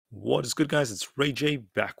What is good, guys? It's Rey-Jay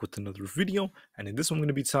back with another video, and in this one I'm going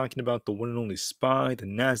to be talking about the one and only SPY, the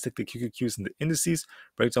Nasdaq, the QQQs, and the indices,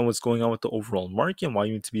 break down what's going on with the overall market and why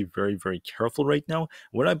you need to be very, very careful right now,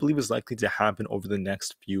 what I believe is likely to happen over the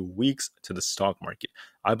next few weeks to the stock market.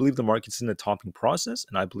 I believe the market's in a topping process,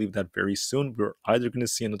 and I believe that very soon we're either going to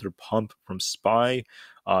see another pump from SPY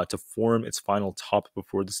to form its final top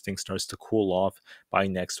before this thing starts to cool off by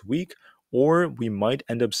next week, or we might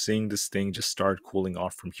end up seeing this thing just start cooling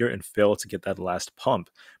off from here and fail to get that last pump.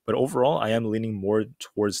 But overall, I am leaning more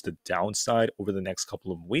towards the downside over the next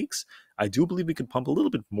couple of weeks. I do believe we could pump a little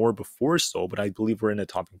bit more before so, but I believe we're in a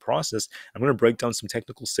topping process. I'm going to break down some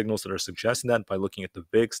technical signals that are suggesting that by looking at the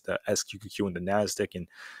VIX, the SQQQ, and the Nasdaq, and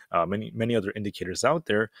many other indicators out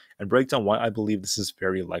there, and break down why I believe this is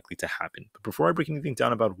very likely to happen. But before I break anything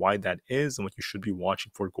down about why that is and what you should be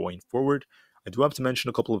watching for going forward, I do have to mention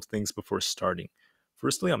a couple of things before starting.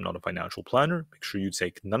 Firstly, I'm not a financial planner. Make sure you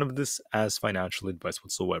take none of this as financial advice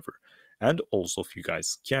whatsoever. And also, if you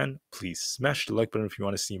guys can, please smash the like button if you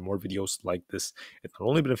want to see more videos like this. It not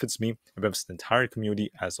only benefits me, it benefits the entire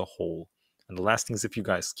community as a whole. And the last thing is, if you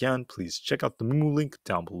guys can, please check out the Moomoo link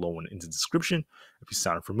down below and in the description. If you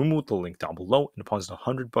sign up for Moomoo, the link down below, and deposit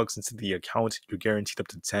 $100 into the account, you're guaranteed up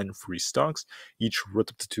to 10 free stocks, each worth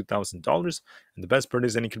up to $2,000. And the best part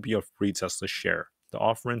is any could be a free Tesla share. The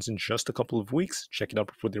offer ends in just a couple of weeks. Check it out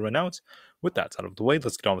before they run out. With that out of the way,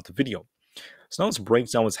 let's get on with the video. So now let's break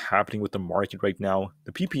down what's happening with the market right now.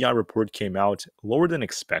 The PPI report came out lower than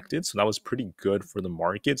expected, so that was pretty good for the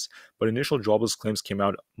markets. But initial jobless claims came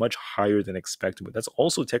out much higher than expected. But that's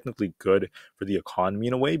also technically good for the economy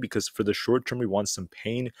in a way, because for the short term, we want some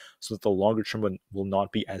pain so that the longer term will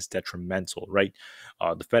not be as detrimental, right?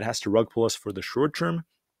 The Fed has to rug pull us for the short term.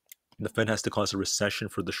 The Fed has to cause a recession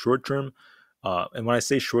for the short term. And when I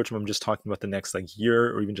say short term, I'm just talking about the next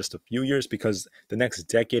year or even just a few years, because the next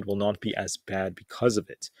decade will not be as bad because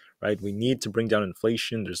of it, right? We need to bring down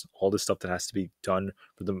inflation. There's all this stuff that has to be done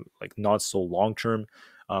for the not so long term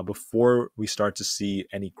before we start to see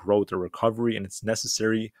any growth or recovery. And it's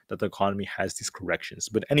necessary that the economy has these corrections.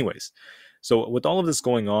 But anyways, so with all of this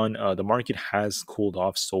going on, the market has cooled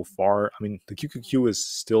off so far. I mean, the QQQ is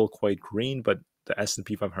still quite green, but the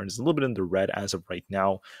S&P 500 is a little bit in the red as of right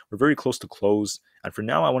now. We're very close to close. And for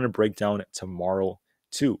now, I want to break down tomorrow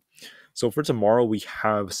too. So for tomorrow, we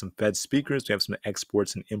have some Fed speakers. We have some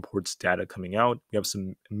exports and imports data coming out. We have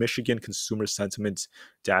some Michigan consumer sentiment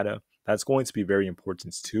data. That's going to be very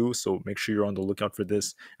important too. So make sure you're on the lookout for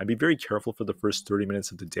this and be very careful for the first 30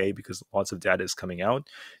 minutes of the day, because lots of data is coming out.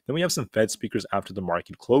 Then we have some Fed speakers after the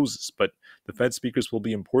market closes, but the Fed speakers will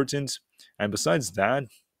be important. And besides that,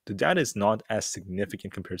 the data is not as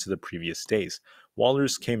significant compared to the previous days. Waller,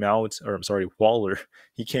 he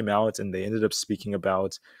came out and they ended up speaking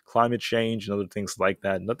about climate change and other things like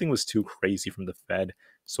that. Nothing was too crazy from the Fed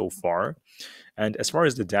so far. And as far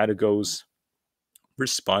as the data goes, for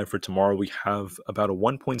SPY for tomorrow, we have about a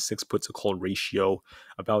 1.6 put to call ratio,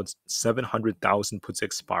 about 700,000 puts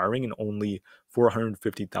expiring and only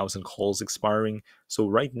 450,000 calls expiring. So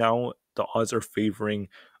right now, the odds are favoring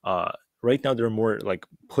right now there are more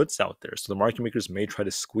puts out there, so the market makers may try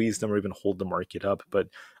to squeeze them or even hold the market up, but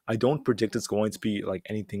I don't predict it's going to be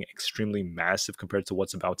anything extremely massive compared to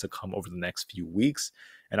what's about to come over the next few weeks.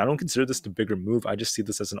 And I don't consider this the bigger move. I just see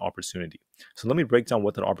this as an opportunity. So let me break down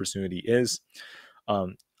what that opportunity is.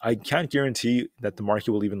 I can't guarantee that the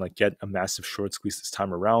market will even get a massive short squeeze this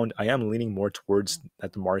time around. I am leaning more towards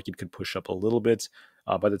that the market could push up a little bit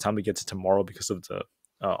by the time we get to tomorrow because of the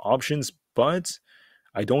options, but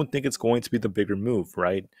I don't think it's going to be the bigger move,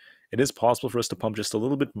 right? It is possible for us to pump just a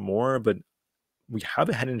little bit more, but we have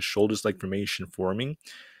a head and shoulders formation forming.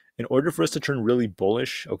 In order for us to turn really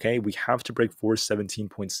bullish, okay, we have to break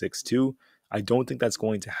 417.62. I don't think that's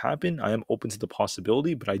going to happen. I am open to the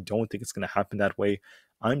possibility, but I don't think it's going to happen that way.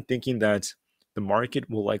 I'm thinking that the market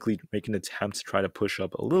will likely make an attempt to try to push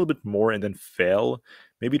up a little bit more and then fail.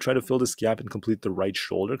 Maybe try to fill this gap and complete the right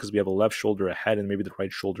shoulder, because we have a left shoulder ahead and maybe the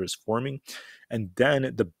right shoulder is forming. And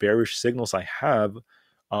then the bearish signals I have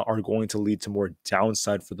are going to lead to more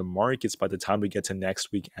downside for the markets by the time we get to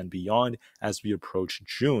next week and beyond as we approach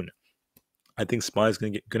June. I think SPY is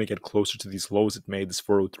going to get closer to these lows it made, this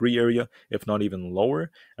 403 area, if not even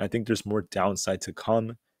lower. And I think there's more downside to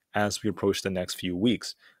come as we approach the next few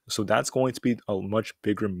weeks. So that's going to be a much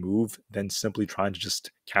bigger move than simply trying to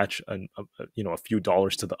just catch a few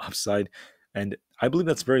dollars to the upside. And I believe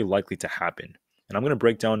that's very likely to happen. And I'm going to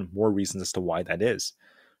break down more reasons as to why that is.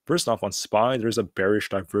 First off, on SPY, there's a bearish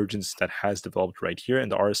divergence that has developed right here,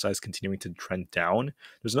 and the RSI is continuing to trend down.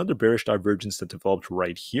 There's another bearish divergence that developed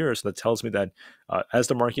right here, so that tells me that as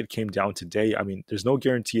the market came down today, I mean, there's no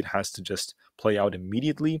guarantee it has to just play out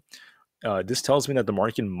immediately. This tells me that the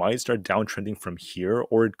market might start downtrending from here,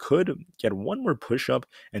 or it could get one more push up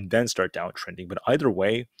and then start downtrending. But either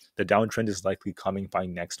way, the downtrend is likely coming by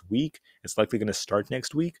next week. It's likely going to start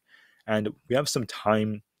next week, and we have some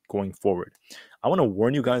time going forward. I want to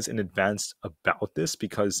warn you guys in advance about this,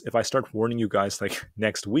 because if I start warning you guys like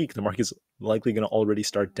next week, the market's likely going to already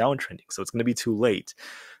start downtrending. So it's going to be too late.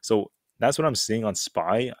 So that's what I'm seeing on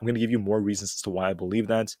SPY. I'm going to give you more reasons as to why I believe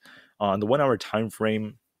that. On the 1 hour time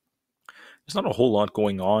frame, there's not a whole lot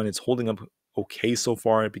going on. It's holding up okay so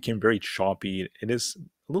far. It became very choppy. It is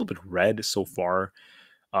a little bit red so far.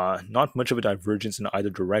 Not much of a divergence in either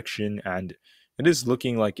direction, and it is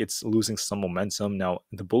looking like it's losing some momentum. Now,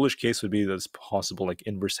 the bullish case would be this possible like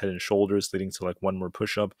inverse head and shoulders leading to like one more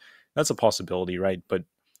push-up. That's a possibility, right? But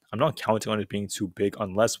I'm not counting on it being too big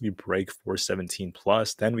unless we break 417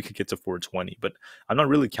 plus, then we could get to 420. But I'm not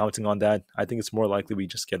really counting on that. I think it's more likely we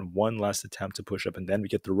just get one last attempt to push up and then we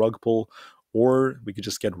get the rug pull, or we could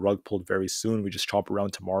just get rug pulled very soon. We just chop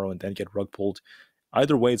around tomorrow and then get rug pulled.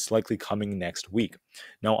 Either way, it's likely coming next week.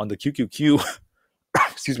 Now on the QQQ,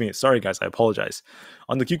 excuse me, sorry guys, I apologize.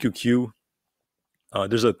 On the QQQ,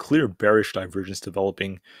 there's a clear bearish divergence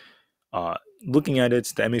developing. Looking at it,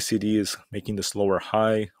 the MACD is making this lower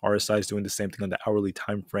high. RSI is doing the same thing on the hourly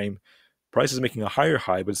time frame. Price is making a higher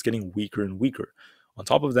high, but it's getting weaker and weaker. On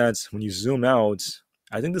top of that, when you zoom out,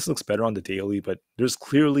 I think this looks better on the daily, but there's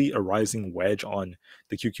clearly a rising wedge on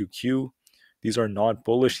the QQQ. These are not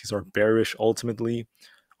bullish, these are bearish ultimately.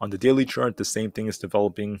 On the daily chart, the same thing is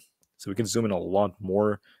developing. So we can zoom in a lot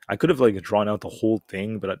more. I could have like drawn out the whole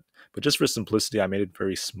thing, but just for simplicity, I made it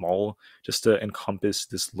very small just to encompass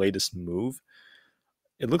this latest move.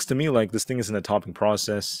 It looks to me like this thing is in a topping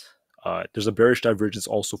process. There's a bearish divergence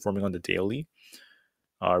also forming on the daily.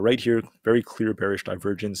 Right here, very clear bearish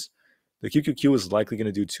divergence. The QQQ is likely going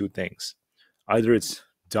to do two things. Either it's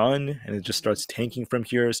done and it just starts tanking from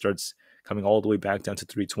here, starts coming all the way back down to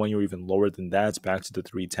 320 or even lower than that, back to the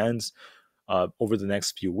 310s over the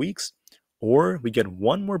next few weeks. Or we get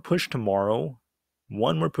one more push tomorrow,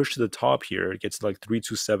 one more push to the top here. It gets to like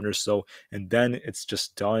 327 or so, and then it's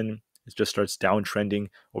just done. It just starts downtrending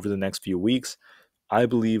over the next few weeks. I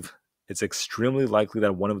believe it's extremely likely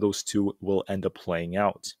that one of those two will end up playing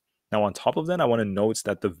out. Now, on top of that, I want to note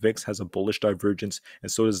that the VIX has a bullish divergence,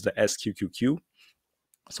 and so does the SQQQ.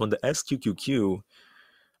 So in the SQQQ,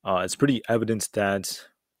 it's pretty evident that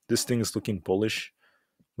this thing is looking bullish.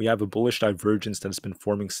 We have a bullish divergence that has been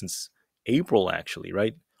forming since April, actually,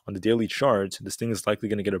 right? On the daily chart, this thing is likely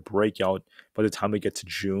going to get a breakout by the time we get to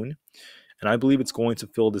June. And I believe it's going to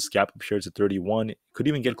fill this gap up here to 31. It could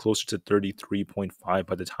even get closer to 33.5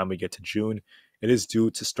 by the time we get to June. It is due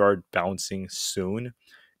to start bouncing soon. It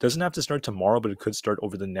doesn't have to start tomorrow, but it could start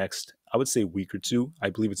over the next, I would say, week or two. I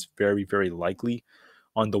believe it's very, very likely.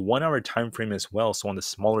 On the 1 hour time frame as well, so on the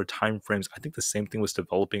smaller time frames, I think the same thing was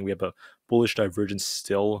developing. We have a bullish divergence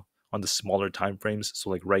still on the smaller time frames. So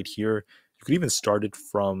like right here, you could even start it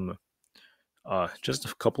from just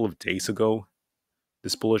a couple of days ago.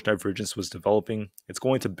 This bullish divergence was developing. It's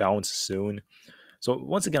going to bounce soon. So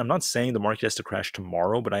once again, I'm not saying the market has to crash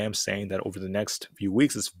tomorrow, but I am saying that over the next few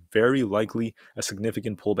weeks, it's very likely a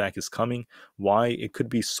significant pullback is coming. Why? It could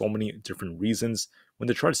be so many different reasons. When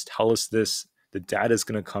the charts tell us this, the data is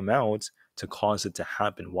going to come out to cause it to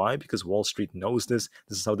happen. Why? Because Wall Street knows this.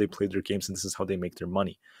 This is how they play their games, and this is how they make their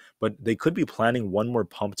money. But they could be planning one more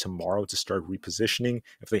pump tomorrow to start repositioning,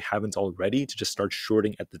 if they haven't already, to just start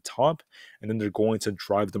shorting at the top, and then they're going to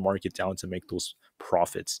drive the market down to make those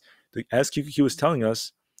profits. The SQQQ is telling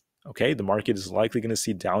us, okay, the market is likely going to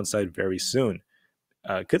see downside very soon.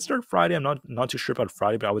 Could start Friday. I'm not too sure about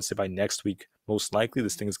Friday, but I would say by next week, most likely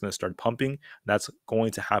this thing is going to start pumping. That's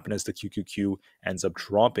going to happen as the QQQ ends up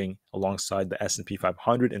dropping alongside the S&P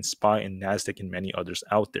 500 and SPY and NASDAQ and many others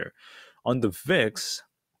out there. On the VIX,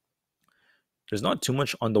 there's not too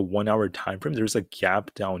much on the 1 hour time frame. There's a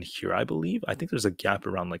gap down here, I believe. I think there's a gap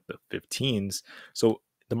around like the 15s. So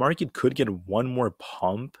the market could get one more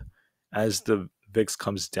pump as the VIX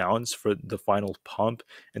comes down for the final pump,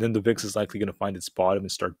 and then the VIX is likely going to find its bottom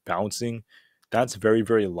and start bouncing. That's very,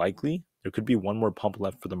 very likely. There could be one more pump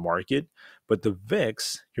left for the market, but the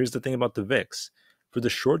VIX, here's the thing about the VIX. For the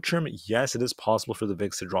short term, yes, it is possible for the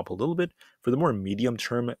VIX to drop a little bit. For the more medium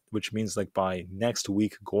term, which means like by next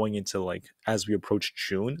week going into like as we approach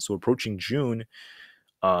June, so approaching June,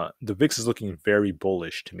 the VIX is looking very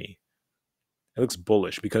bullish to me. It looks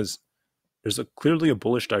bullish because there's clearly a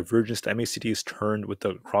bullish divergence. The MACD is turned with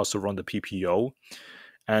the crossover on the PPO.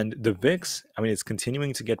 And the VIX, I mean, it's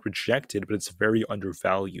continuing to get rejected, but it's very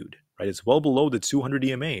undervalued, right? It's well below the 200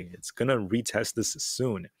 EMA. It's going to retest this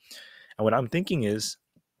soon. And what I'm thinking is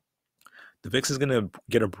the VIX is going to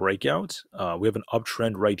get a breakout. We have an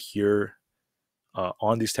uptrend right here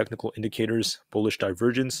on these technical indicators, bullish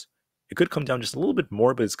divergence. It could come down just a little bit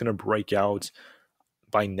more, but it's going to break out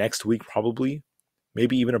by next week probably.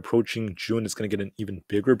 Maybe even approaching June, it's going to get an even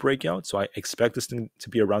bigger breakout. So I expect this thing to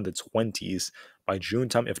be around the 20s by June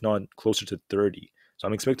time, if not closer to 30. So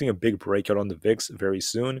I'm expecting a big breakout on the VIX very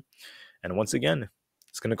soon. And once again,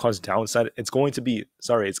 it's going to cause downside. It's going to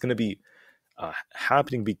be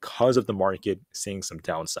happening because of the market seeing some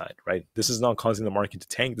downside, right? This is not causing the market to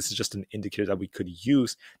tank. This is just an indicator that we could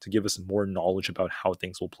use to give us more knowledge about how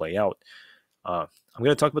things will play out. I'm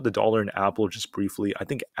going to talk about the dollar and Aapl just briefly. I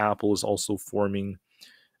think Aapl is also forming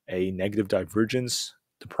a negative divergence.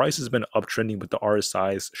 The price has been uptrending, but the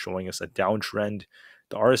RSI is showing us a downtrend.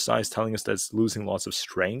 The RSI is telling us that it's losing lots of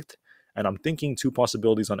strength. And I'm thinking two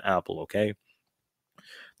possibilities on Aapl, okay?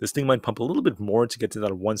 This thing might pump a little bit more to get to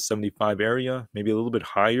that 175 area, maybe a little bit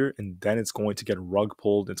higher, and then it's going to get rug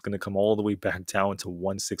pulled. It's going to come all the way back down to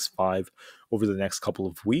 165 over the next couple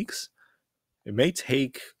of weeks. It may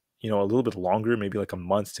take, a little bit longer, maybe like a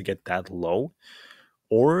month to get that low,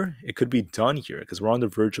 or it could be done here because we're on the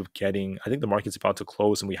verge of getting, I think the market's about to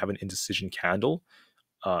close and we have an indecision candle.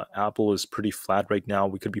 Aapl is pretty flat right now.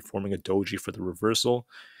 We could be forming a doji for the reversal.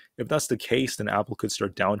 If that's the case, then Aapl could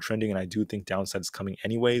start downtrending, and I do think downside is coming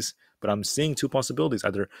anyways. But I'm seeing two possibilities,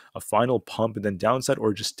 either a final pump and then downside,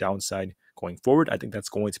 or just downside going forward. I think that's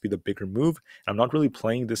going to be the bigger move. I'm not really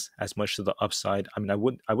playing this as much to the upside. I mean,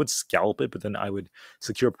 I would scalp it, but then I would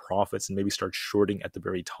secure profits and maybe start shorting at the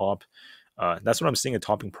very top. That's what I'm seeing, a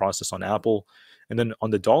topping process on Aapl. And then on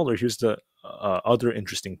the dollar, here's the other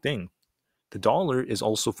interesting thing. The dollar is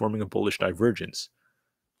also forming a bullish divergence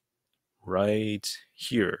right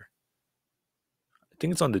here. I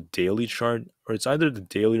think it's on the daily chart, or it's either the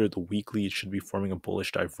daily or the weekly. It should be forming a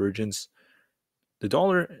bullish divergence. The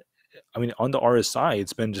dollar, I mean, on the RSI,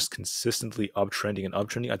 it's been just consistently uptrending and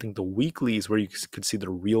uptrending. I think the weekly is where you could see the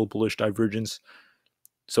real bullish divergence.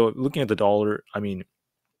 So looking at the dollar, I mean,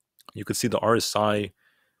 you could see the RSI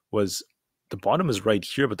was, the bottom is right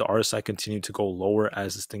here, but the RSI continued to go lower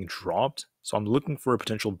as this thing dropped. So I'm looking for a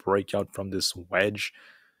potential breakout from this wedge.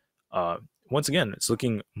 Once again, it's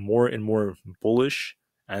looking more and more bullish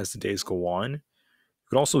as the days go on. You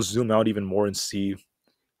could also zoom out even more and see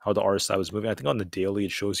how the RSI was moving. I think on the daily,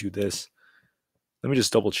 it shows you this. Let me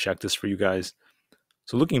just double check this for you guys.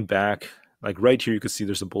 So looking back, like right here, you can see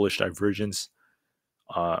there's a bullish divergence.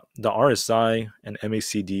 The RSI and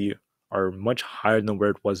MACD are much higher than where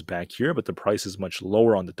it was back here, but the price is much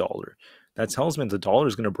lower on the dollar. That tells me the dollar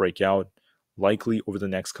is going to break out likely over the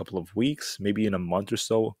next couple of weeks, maybe in a month or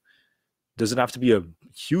so. Does it have to be a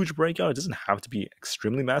huge breakout? It doesn't have to be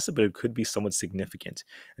extremely massive, but it could be somewhat significant.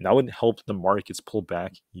 And that would help the markets pull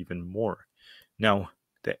back even more. Now,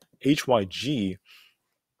 the HYG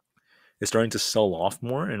is starting to sell off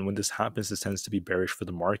more. And when this happens, this tends to be bearish for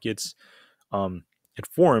the markets. It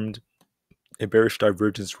formed a bearish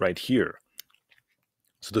divergence right here.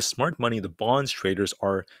 So the smart money, the bonds traders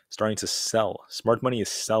are starting to sell. Smart money is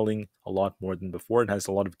selling a lot more than before. It has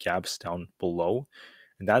a lot of gaps down below.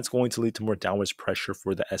 And that's going to lead to more downwards pressure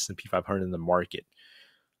for the S&P 500 in the market.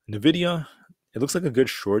 Nvda, it looks like a good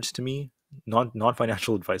short to me. Not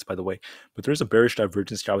financial advice, by the way. But there's a bearish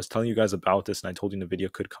divergence here. I was telling you guys about this, and I told you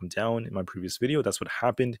Nvda could come down in my previous video. That's what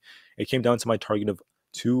happened. It came down to my target of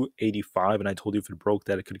 285, and I told you if it broke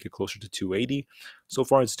that, it could get closer to 280. So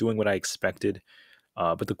far, it's doing what I expected.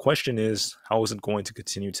 But the question is, how is it going to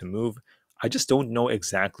continue to move? I just don't know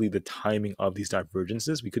exactly the timing of these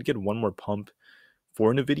divergences. We could get one more pump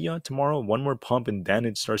for Nvda tomorrow, one more pump, and then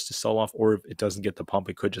it starts to sell off. Or if it doesn't get the pump,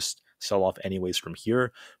 it could just sell off anyways from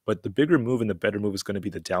here. But the bigger move and the better move is going to be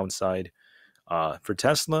the downside. For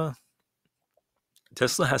Tesla,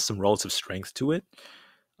 Tesla has some relative strength to it.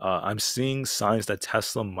 I'm seeing signs that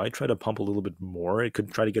Tesla might try to pump a little bit more. It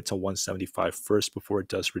could try to get to 175 first before it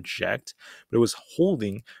does reject, but it was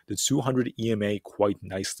holding the 200 EMA quite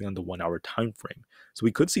nicely on the 1 hour time frame. So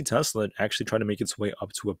we could see Tesla actually try to make its way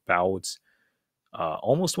up to about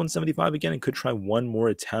almost 175 again. It could try one more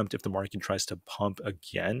attempt if the market tries to pump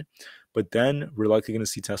again, but then we're likely going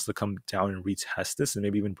to see Tesla come down and retest this and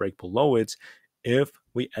maybe even break below it if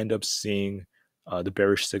we end up seeing the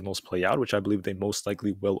bearish signals play out, which I believe they most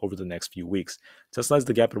likely will over the next few weeks. Tesla has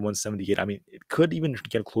the gap at 178. I mean, it could even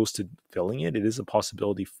get close to filling it. It is a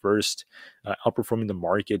possibility first, outperforming the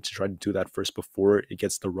market to try to do that first before it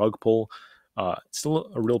gets the rug pull.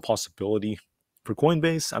 Still a real possibility. For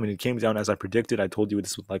Coinbase, I mean, it came down as I predicted. I told you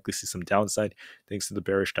this would likely see some downside thanks to the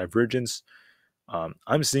bearish divergence.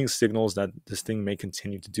 I'm seeing signals that this thing may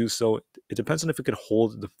continue to do so. It depends on if it could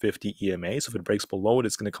hold the 50 EMA. So if it breaks below it,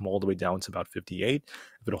 it's going to come all the way down to about 58.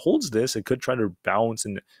 If it holds this, it could try to bounce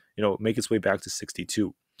and make its way back to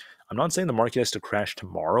 62. I'm not saying the market has to crash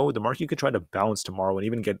tomorrow. The market could try to bounce tomorrow and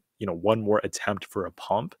even get one more attempt for a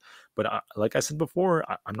pump. But like I said before,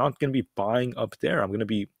 I'm not going to be buying up there. I'm going to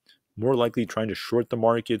be more likely trying to short the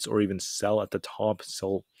markets or even sell at the top,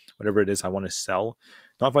 sell whatever it is I want to sell.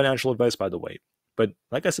 Not financial advice, by the way. But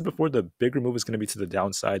like I said before, the bigger move is going to be to the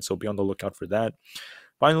downside, so be on the lookout for that.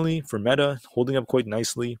 Finally, for Meta, holding up quite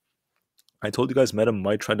nicely. I told you guys Meta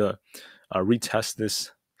might try to retest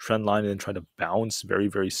this trend line and then try to bounce very,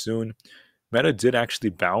 very soon. Meta did actually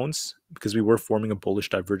bounce because we were forming a bullish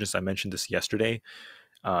divergence. I mentioned this yesterday.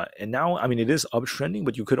 And now, I mean, it is uptrending,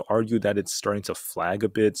 but you could argue that it's starting to flag a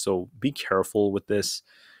bit. So be careful with this.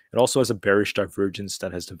 It also has a bearish divergence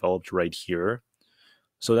that has developed right here.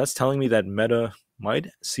 So that's telling me that Meta might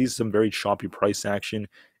see some very choppy price action.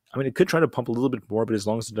 I mean, it could try to pump a little bit more, but as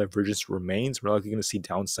long as the divergence remains, we're likely going to see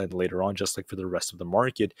downside later on, just like for the rest of the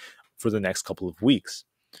market for the next couple of weeks.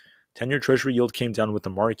 10-year treasury yield came down with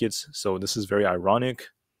the markets, so this is very ironic.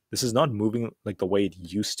 This is not moving like the way it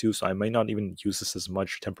used to, so I might not even use this as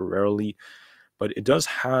much temporarily, but it does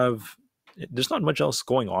have, there's not much else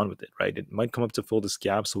going on with it, right? It might come up to fill this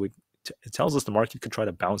gap, so it tells us the market could try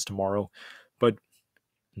to bounce tomorrow, but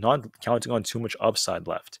not counting on too much upside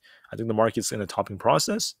left. I think the market's in a topping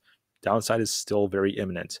process. Downside is still very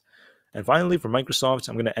imminent. And finally, for Microsoft,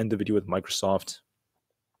 I'm going to end the video with Microsoft.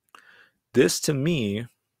 This, to me,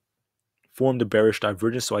 formed a bearish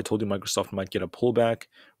divergence, so I told you Microsoft might get a pullback,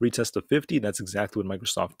 retest the 50. That's exactly what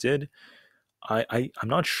Microsoft did. I'm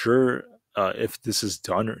not sure if this is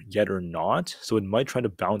done yet or not, so it might try to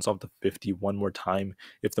bounce off the 50 one more time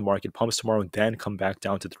if the market pumps tomorrow and then come back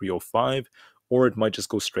down to 305, or it might just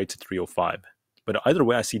go straight to 305. But either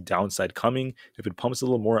way, I see downside coming. If it pumps a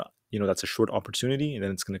little more, that's a short opportunity, and then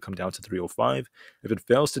it's going to come down to 305. If it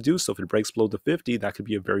fails to do so, if it breaks below the 50, that could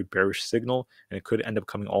be a very bearish signal, and it could end up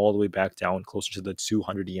coming all the way back down closer to the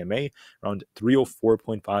 200 EMA, around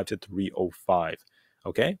 304.5 to 305.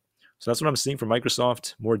 Okay? So that's what I'm seeing for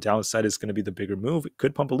Microsoft. More downside is going to be the bigger move. It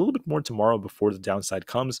could pump a little bit more tomorrow before the downside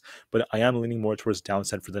comes, but I am leaning more towards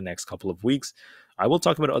downside for the next couple of weeks. I will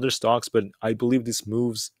talk about other stocks, but I believe these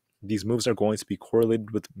moves are going to be correlated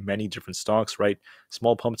with many different stocks, right?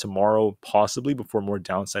 Small pump tomorrow, possibly before more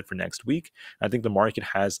downside for next week. I think the market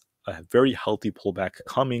has a very healthy pullback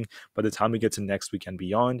coming by the time we get to next week and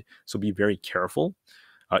beyond. So be very careful.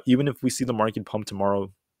 Even if we see the market pump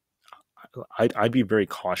tomorrow, I'd be very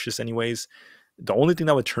cautious anyways. The only thing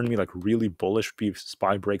that would turn me like really bullish would be if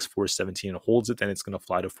SPY breaks 417 and holds it, then it's going to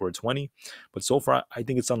fly to 420. But so far, I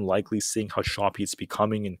think it's unlikely, seeing how choppy it's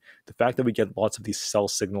becoming and the fact that we get lots of these sell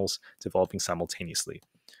signals developing simultaneously.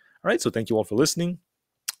 All right, so thank you all for listening.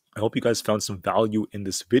 I hope you guys found some value in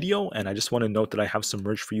this video, and I just want to note that I have some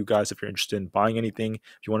merch for you guys if you're interested in buying anything.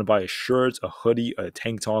 If you want to buy a shirt, a hoodie, a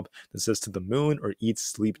tank top that says "to the moon" or "eat,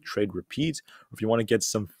 sleep, trade, repeat," or if you want to get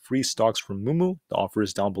some free stocks from Moomoo, the offer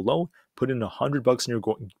is down below. Put in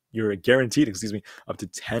 $100 and you're guaranteed, up to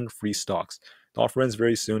 10 free stocks. The offer ends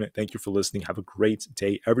very soon. Thank you for listening. Have a great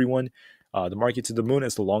day, everyone. The market to the moon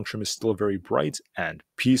as the long term is still very bright, and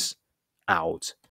peace out.